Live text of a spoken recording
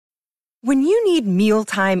When you need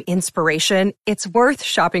mealtime inspiration, it's worth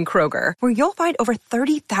shopping Kroger, where you'll find over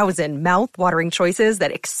 30,000 mouth-watering choices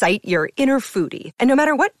that excite your inner foodie. And no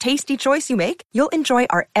matter what tasty choice you make, you'll enjoy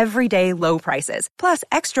our everyday low prices, plus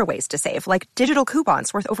extra ways to save, like digital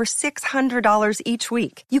coupons worth over $600 each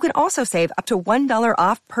week. You can also save up to $1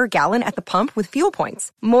 off per gallon at the pump with fuel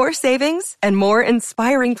points. More savings and more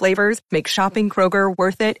inspiring flavors make shopping Kroger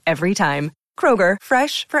worth it every time. Kroger,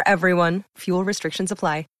 fresh for everyone. Fuel restrictions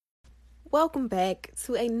apply. Welcome back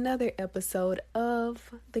to another episode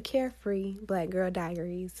of the Carefree Black Girl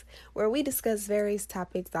Diaries, where we discuss various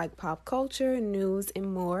topics like pop culture, news,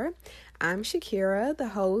 and more. I'm Shakira, the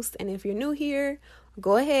host, and if you're new here,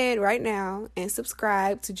 go ahead right now and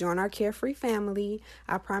subscribe to join our Carefree family.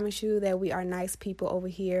 I promise you that we are nice people over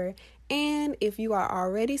here. And if you are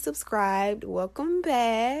already subscribed, welcome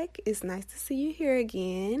back. It's nice to see you here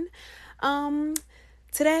again.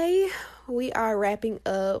 Today, we are wrapping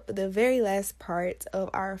up the very last part of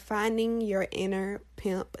our Finding Your Inner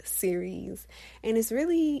Pimp series. And it's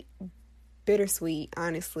really bittersweet,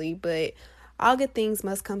 honestly, but all good things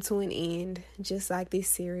must come to an end, just like this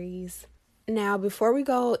series. Now, before we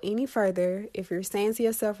go any further, if you're saying to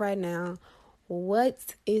yourself right now,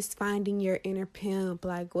 what is finding your inner pimp?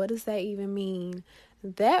 Like, what does that even mean?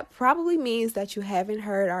 That probably means that you haven't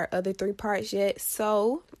heard our other 3 parts yet.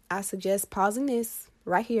 So I suggest pausing this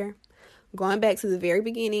right here, going back to the very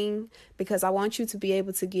beginning, because I want you to be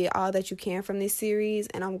able to get all that you can from this series.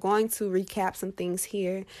 And I'm going to recap some things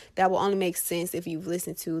here that will only make sense if you've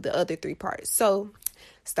listened to the other 3 parts. So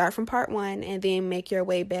start from part 1 and then make your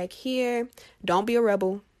way back here. Don't be a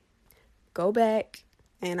rebel. Go back.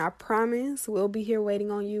 And I promise we'll be here waiting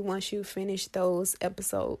on you once you finish those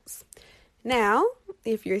episodes. Now,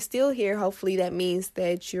 if you're still here, hopefully that means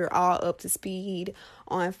that you're all up to speed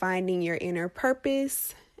on finding your inner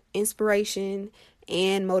purpose, inspiration,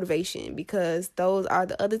 and motivation, because those are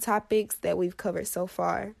the other topics that we've covered so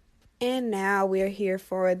far. And now we're here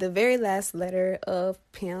for the very last letter of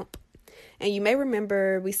PIMP. And you may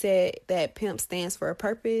remember we said that PIMP stands for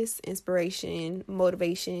purpose, inspiration,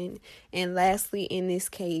 motivation, and lastly, in this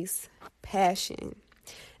case, passion.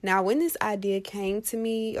 Now, when this idea came to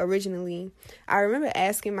me originally, I remember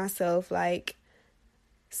asking myself, like,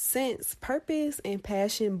 since purpose and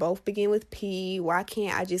passion both begin with P, why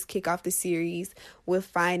can't I just kick off the series with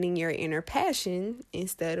finding your inner passion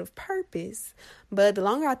instead of purpose? But the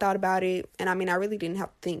longer I thought about it, and I mean, I really didn't have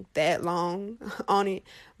to think that long on it,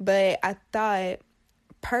 but I thought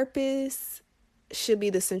purpose should be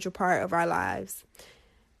the central part of our lives.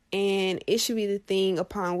 And it should be the thing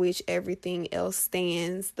upon which everything else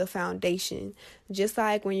stands, the foundation. Just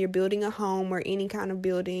like when you're building a home or any kind of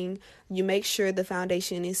building, you make sure the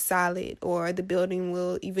foundation is solid or the building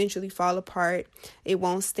will eventually fall apart. It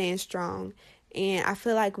won't stand strong. And I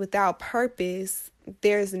feel like without purpose,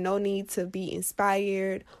 there's no need to be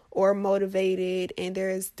inspired or motivated, and there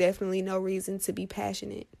is definitely no reason to be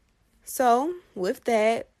passionate. So with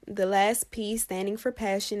that, the last P, standing for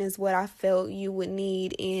passion, is what I felt you would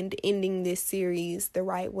need in ending this series the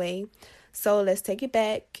right way. So let's take it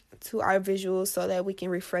back to our visuals so that we can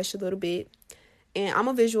refresh a little bit. And I'm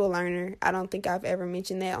a visual learner. I don't think I've ever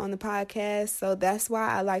mentioned that on the podcast. So that's why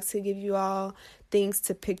I like to give you all things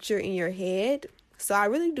to picture in your head. So I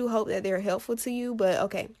really do hope that they're helpful to you. But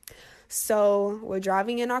okay, so we're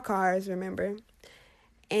driving in our cars, remember?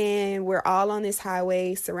 And we're all on this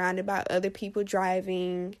highway surrounded by other people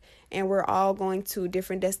driving, and we're all going to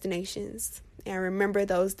different destinations. And remember,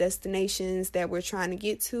 those destinations that we're trying to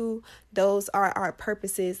get to, those are our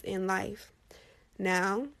purposes in life.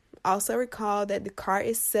 Now, also recall that the car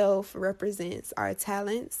itself represents our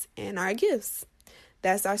talents and our gifts.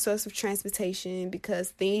 That's our source of transportation,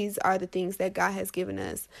 because these are the things that God has given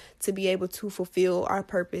us to be able to fulfill our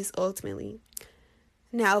purpose ultimately.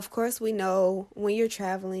 Now, of course, we know when you're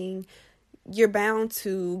traveling, you're bound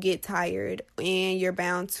to get tired and you're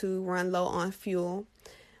bound to run low on fuel.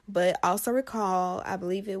 But also recall, I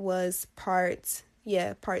believe it was part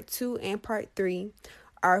 2 and part 3.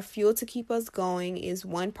 Our fuel to keep us going is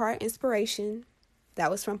 1 part inspiration.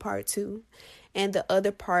 That was from part 2. And the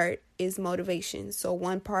other part is motivation. So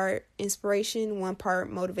 1 part inspiration, 1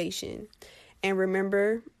 part motivation. And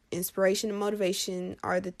remember, inspiration and motivation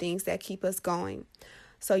are the things that keep us going.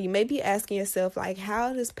 So you may be asking yourself, like,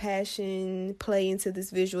 how does passion play into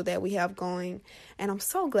this visual that we have going? And I'm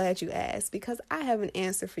so glad you asked, because I have an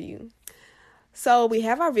answer for you. So we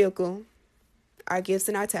have our vehicle, our gifts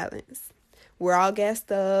and our talents. We're all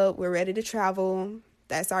gassed up. We're ready to travel.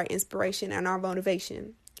 That's our inspiration and our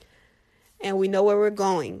motivation. And we know where we're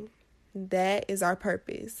going. That is our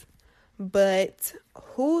purpose. But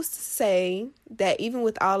who's to say that even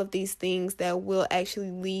with all of these things that we'll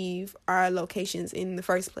actually leave our locations in the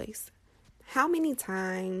first place? How many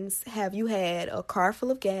times have you had a car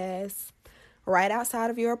full of gas right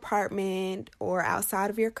outside of your apartment or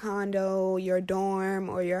outside of your condo, your dorm,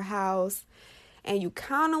 or your house, and you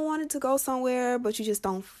kind of wanted to go somewhere, but you just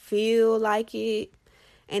don't feel like it?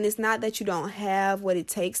 And it's not that you don't have what it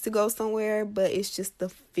takes to go somewhere, but it's just the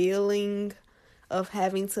feeling of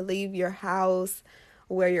having to leave your house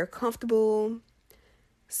where you're comfortable.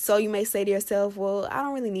 So you may say to yourself, well, I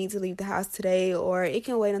don't really need to leave the house today, or it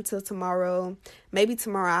can wait until tomorrow. Maybe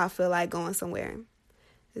tomorrow I feel like going somewhere.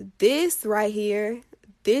 This right here,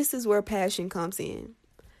 this is where passion comes in.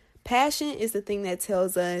 Passion is the thing that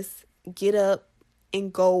tells us, get up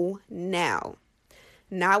and go now.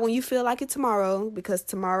 Not when you feel like it tomorrow, because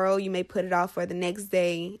tomorrow you may put it off for the next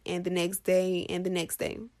day and the next day and the next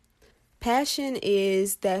day. Passion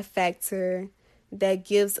is that factor that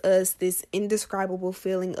gives us this indescribable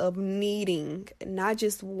feeling of needing, not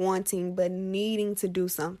just wanting, but needing to do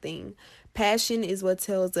something. Passion is what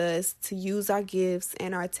tells us to use our gifts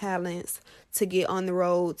and our talents to get on the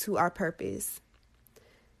road to our purpose.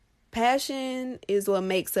 Passion is what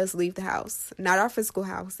makes us leave the house, not our physical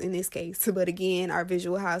house in this case, but again, our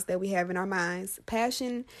visual house that we have in our minds.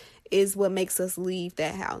 Passion is what makes us leave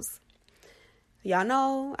that house. Y'all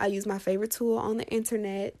know I use my favorite tool on the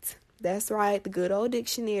internet. That's right, the good old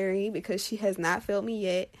dictionary, because she has not failed me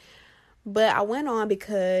yet. But I went on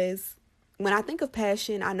because when I think of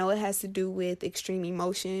passion, I know it has to do with extreme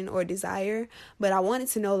emotion or desire, but I wanted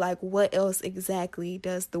to know what else exactly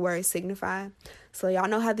does the word signify. So y'all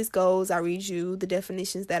know how this goes. I read you the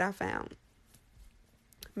definitions that I found.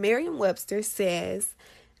 Merriam-Webster says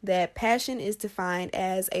that passion is defined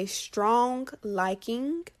as a strong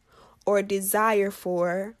liking or desire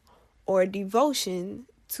for or devotion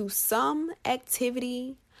to some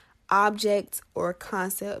activity, object, or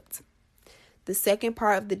concept. The second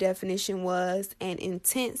part of the definition was an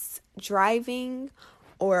intense, driving,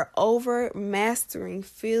 or overmastering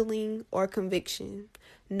feeling or conviction.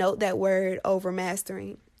 Note that word,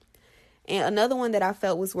 overmastering. And another one that I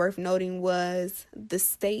felt was worth noting was the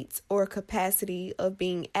state or capacity of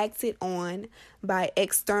being acted on by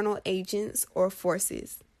external agents or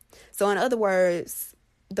forces. So in other words,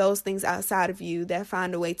 those things outside of you that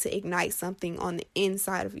find a way to ignite something on the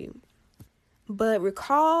inside of you. But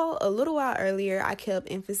recall a little while earlier, I kept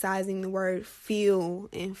emphasizing the word feel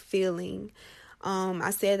and feeling.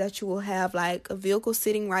 I said that you will have a vehicle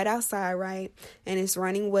sitting right outside, right? And it's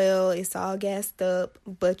running well, it's all gassed up,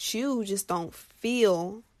 but you just don't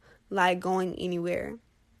feel like going anywhere.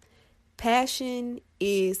 Passion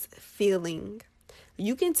is feeling.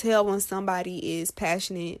 You can tell when somebody is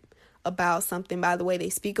passionate about something by the way they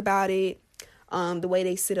speak about it, the way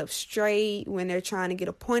they sit up straight when they're trying to get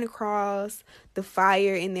a point across, the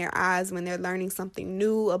fire in their eyes when they're learning something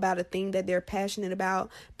new about a thing that they're passionate about.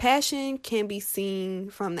 Passion can be seen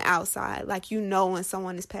from the outside, when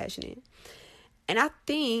someone is passionate. And I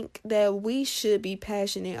think that we should be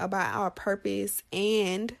passionate about our purpose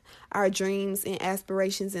and our dreams and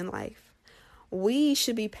aspirations in life. We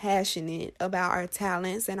should be passionate about our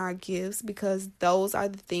talents and our gifts because those are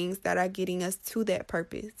the things that are getting us to that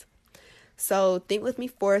purpose. So think with me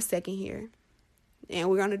for a second here. And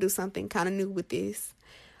we're going to do something kind of new with this.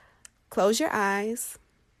 Close your eyes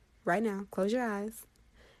right now. Close your eyes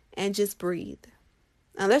and just breathe.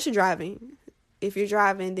 Unless you're driving. If you're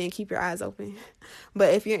driving, then keep your eyes open.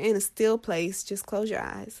 But if you're in a still place, just close your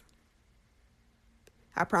eyes.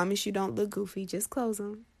 I promise you don't look goofy. Just close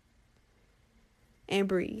them. And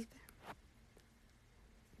breathe.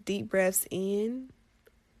 Deep breaths in,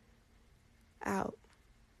 out.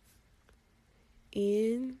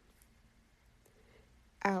 In,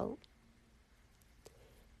 out.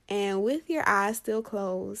 And with your eyes still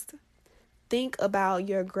closed, think about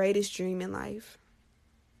your greatest dream in life.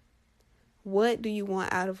 What do you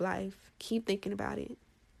want out of life? Keep thinking about it.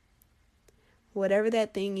 Whatever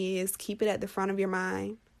that thing is, keep it at the front of your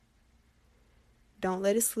mind. Don't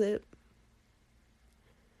let it slip.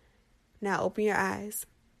 Now open your eyes.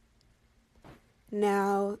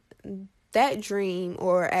 Now, that dream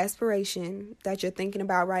or aspiration that you're thinking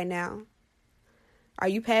about right now, are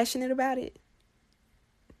you passionate about it?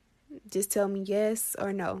 Just tell me yes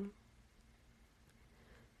or no.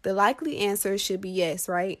 The likely answer should be yes,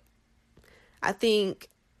 right? I think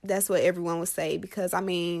that's what everyone would say because,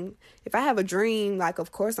 if I have a dream,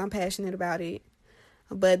 of course I'm passionate about it.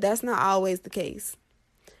 But that's not always the case.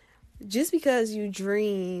 Just because you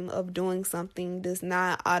dream of doing something does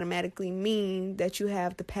not automatically mean that you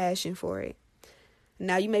have the passion for it.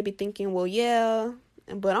 Now you may be thinking, well, yeah,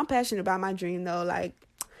 But I'm passionate about my dream, though. Like,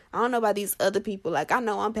 I don't know about these other people. Like, I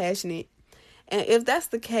know I'm passionate. And if that's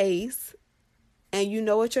the case, and you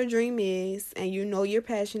know what your dream is, and you know you're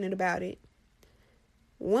passionate about it,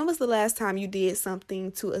 when was the last time you did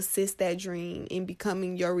something to assist that dream in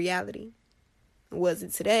becoming your reality? Was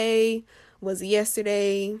it today? Was it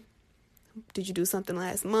yesterday? Did you do something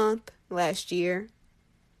last month, last year?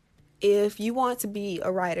 If you want to be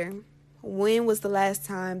a writer, when was the last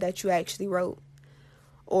time that you actually wrote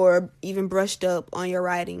or even brushed up on your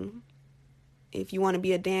writing? If you want to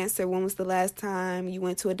be a dancer, when was the last time you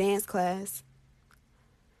went to a dance class?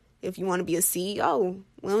 If you want to be a CEO,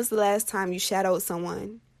 when was the last time you shadowed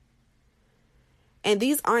someone? And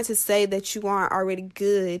these aren't to say that you aren't already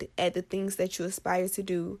good at the things that you aspire to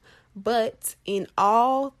do, but in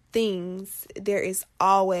all things, there is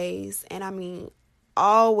always, and I mean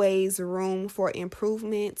always, room for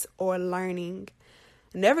improvement or learning.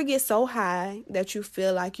 Never get so high that you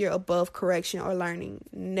feel like you're above correction or learning.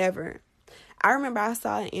 Never. I remember I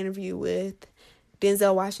saw an interview with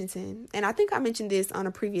Denzel Washington, and I think I mentioned this on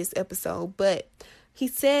a previous episode, but he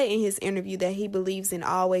said in his interview that he believes in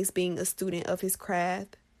always being a student of his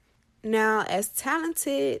craft. Now, as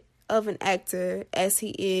talented of an actor as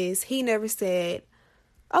he is, he never said,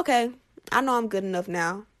 okay, I know I'm good enough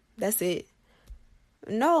now. That's it.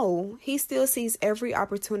 No, he still sees every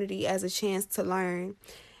opportunity as a chance to learn.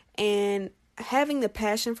 And having the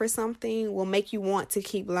passion for something will make you want to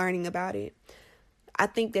keep learning about it. I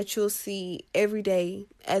think that you'll see every day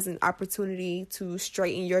as an opportunity to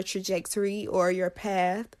straighten your trajectory or your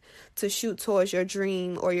path to shoot towards your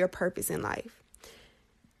dream or your purpose in life.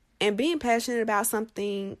 And being passionate about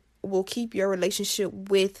something will keep your relationship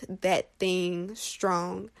with that thing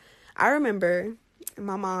strong. I remember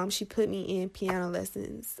my mom, she put me in piano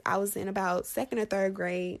lessons. I was in about 2nd or 3rd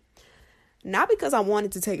grade. Not because I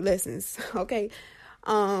wanted to take lessons, okay?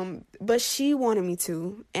 But she wanted me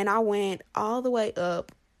to, and I went all the way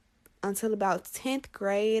up until about 10th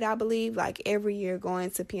grade, I believe, like every year going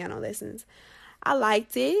to piano lessons. I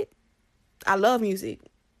liked it. I love music.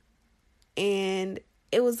 And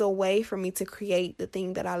it was a way for me to create the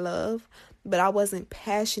thing that I love, but I wasn't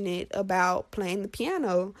passionate about playing the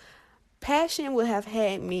piano. Passion would have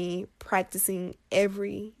had me practicing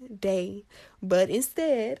every day, but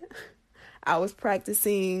instead, I was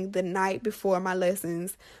practicing the night before my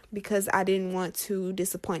lessons because I didn't want to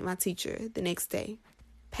disappoint my teacher the next day.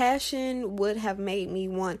 Passion would have made me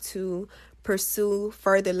want to pursue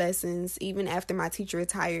further lessons even after my teacher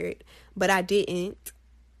retired, but I didn't,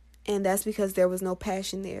 and that's because there was no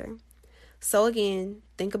passion there. So again,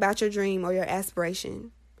 think about your dream or your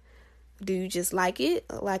aspiration. Do you just like it,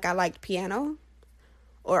 like I liked piano?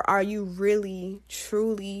 Or are you really,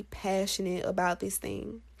 truly passionate about this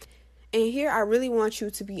thing? And here I really want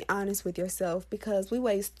you to be honest with yourself, because we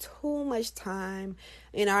waste too much time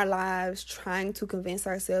in our lives trying to convince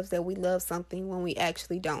ourselves that we love something when we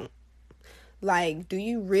actually don't. Like, do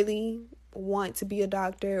you really want to be a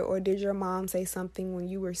doctor, or did your mom say something when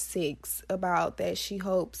you were 6 about that she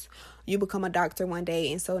hopes you become a doctor one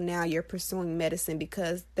day, and so now you're pursuing medicine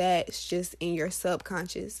because that's just in your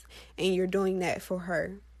subconscious and you're doing that for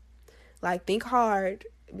her? Like, think hard.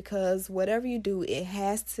 Because whatever you do, it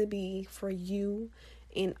has to be for you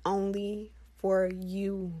and only for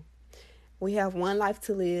you. We have one life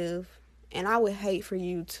to live, and I would hate for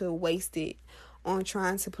you to waste it on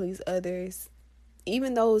trying to please others,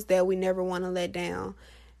 even those that we never want to let down.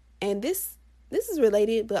 And this is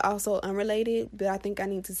related but also unrelated, but I think I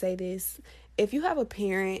need to say this. If you have a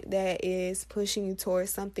parent that is pushing you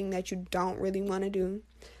towards something that you don't really want to do,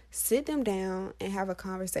 sit them down and have a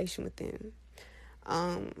conversation with them.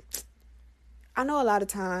 I know a lot of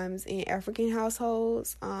times in African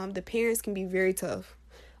households, the parents can be very tough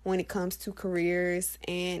when it comes to careers,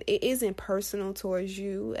 and it isn't personal towards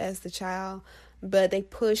you as the child, but they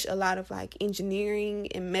push a lot of like engineering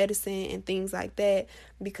and medicine and things like that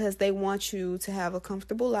because they want you to have a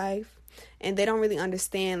comfortable life, and they don't really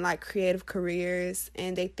understand like creative careers,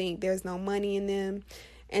 and they think there's no money in them.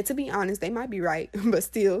 And to be honest, they might be right, but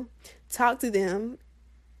still, talk to them.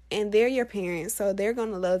 And they're your parents, so they're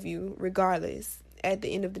going to love you regardless at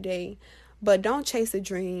the end of the day. But don't chase a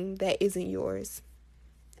dream that isn't yours.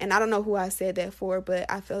 And I don't know who I said that for,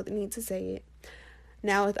 but I felt the need to say it.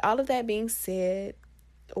 Now, with all of that being said,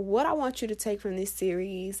 what I want you to take from this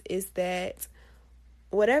series is that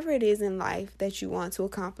whatever it is in life that you want to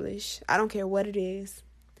accomplish, I don't care what it is,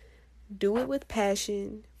 do it with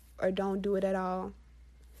passion or don't do it at all.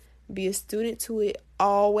 Be a student to it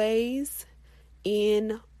always,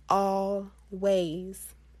 in all ways.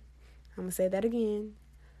 I'm going to say that again.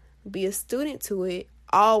 Be a student to it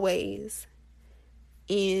always,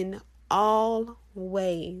 in all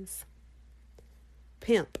ways.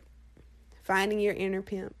 Pimp. Finding your inner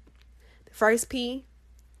pimp. The first P,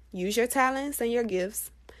 use your talents and your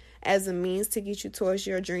gifts as a means to get you towards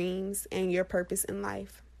your dreams and your purpose in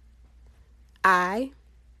life. I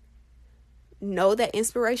know that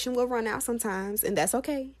inspiration will run out sometimes, and that's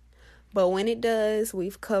okay. But when it does,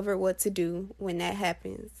 we've covered what to do when that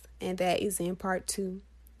happens, and that is in part 2.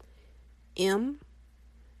 M,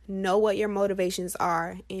 know what your motivations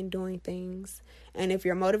are in doing things. And if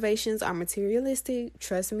your motivations are materialistic,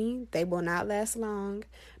 trust me, they will not last long,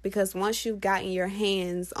 because once you've gotten your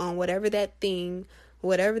hands on whatever that thing,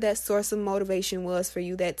 whatever that source of motivation was for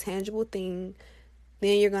you, that tangible thing,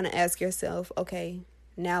 then you're going to ask yourself, okay,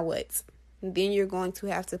 now what? And then you're going to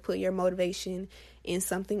have to put your motivation in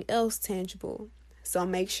something else tangible. So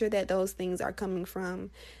make sure that those things are coming from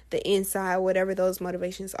the inside, whatever those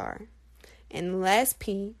motivations are. And last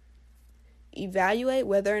P, evaluate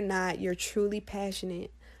whether or not you're truly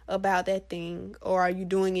passionate about that thing, or are you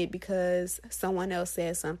doing it because someone else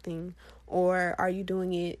said something, or are you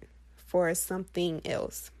doing it for something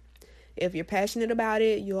else? If you're passionate about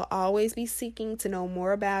it, you'll always be seeking to know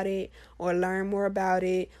more about it, or learn more about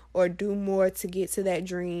it, or do more to get to that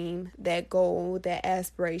dream, that goal, that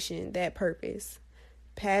aspiration, that purpose.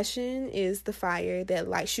 Passion is the fire that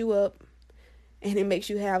lights you up, and it makes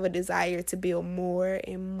you have a desire to build more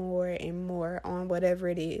and more and more on whatever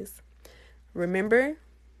it is. Remember,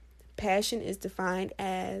 passion is defined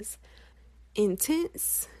as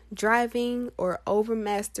intense, driving, or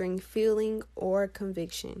overmastering feeling or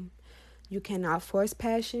conviction. You cannot force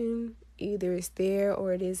passion. Either it's there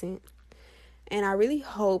or it isn't. And I really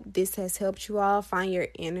hope this has helped you all find your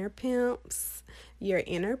inner pimps, your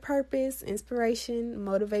inner purpose, inspiration,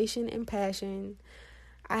 motivation, and passion.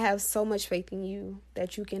 I have so much faith in you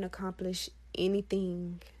that you can accomplish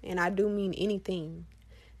anything, and I do mean anything,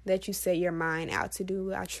 that you set your mind out to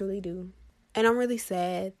do. I truly do. And I'm really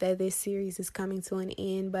sad that this series is coming to an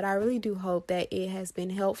end, but I really do hope that it has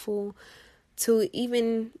been helpful to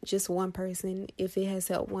even just one person. If it has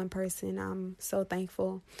helped one person, I'm so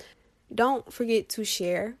thankful. Don't forget to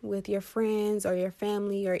share with your friends or your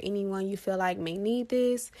family or anyone you feel like may need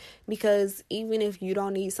this, because even if you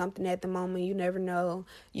don't need something at the moment, you never know.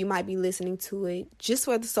 You might be listening to it just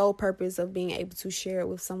for the sole purpose of being able to share it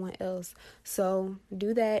with someone else. So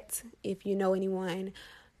do that if you know anyone.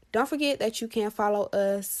 Don't forget that you can follow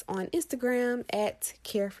us on Instagram at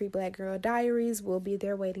Carefree Black Girl Diaries. We'll be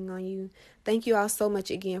there waiting on you. Thank you all so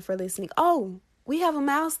much again for listening. Oh, we have a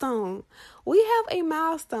milestone.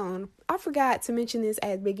 I forgot to mention this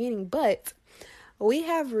at the beginning, but we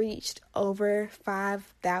have reached over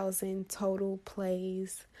 5,000 total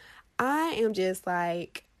plays. I am just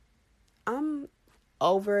like, I'm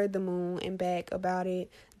over the moon and back about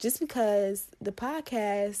it, just because the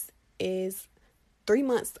podcast is 3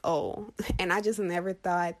 months old, and I just never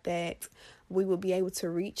thought that we would be able to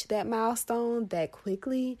reach that milestone that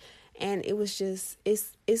quickly. And it was just,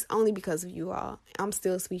 it's only because of you all. I'm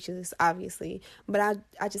still speechless, obviously, but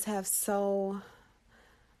I just have so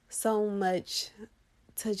much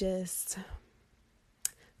to just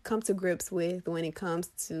come to grips with when it comes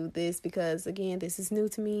to this, because again, this is new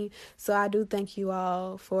to me. So I do thank you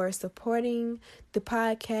all for supporting the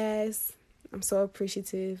podcast. I'm so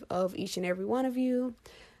appreciative of each and every one of you.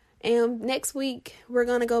 And next week, we're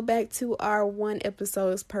going to go back to our 1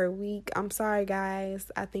 episodes per week. I'm sorry,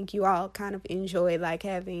 guys. I think you all kind of enjoyed like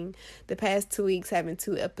having the past 2 weeks having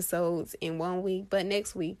 2 episodes in 1 week. But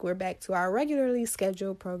next week, we're back to our regularly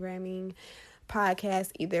scheduled programming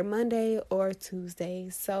podcast, either Monday or Tuesday.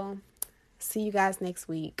 So see you guys next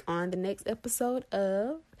week on the next episode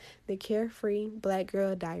of the Carefree Black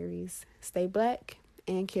Girl Diaries. Stay black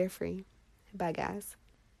and carefree. Bye, guys.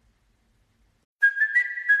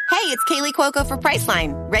 Hey, it's Kaylee Cuoco for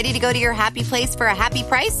Priceline. Ready to go to your happy place for a happy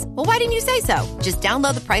price? Well, why didn't you say so? Just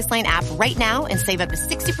download the Priceline app right now and save up to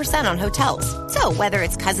 60% on hotels. So whether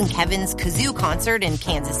it's Cousin Kevin's Kazoo Concert in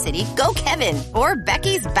Kansas City, go Kevin, or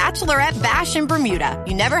Becky's Bachelorette Bash in Bermuda,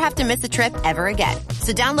 you never have to miss a trip ever again.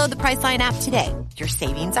 So download the Priceline app today. Your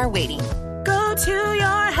savings are waiting. Go to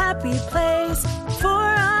your happy place for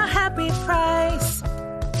a happy price.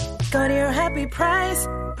 Go to your happy price,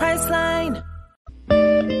 Priceline.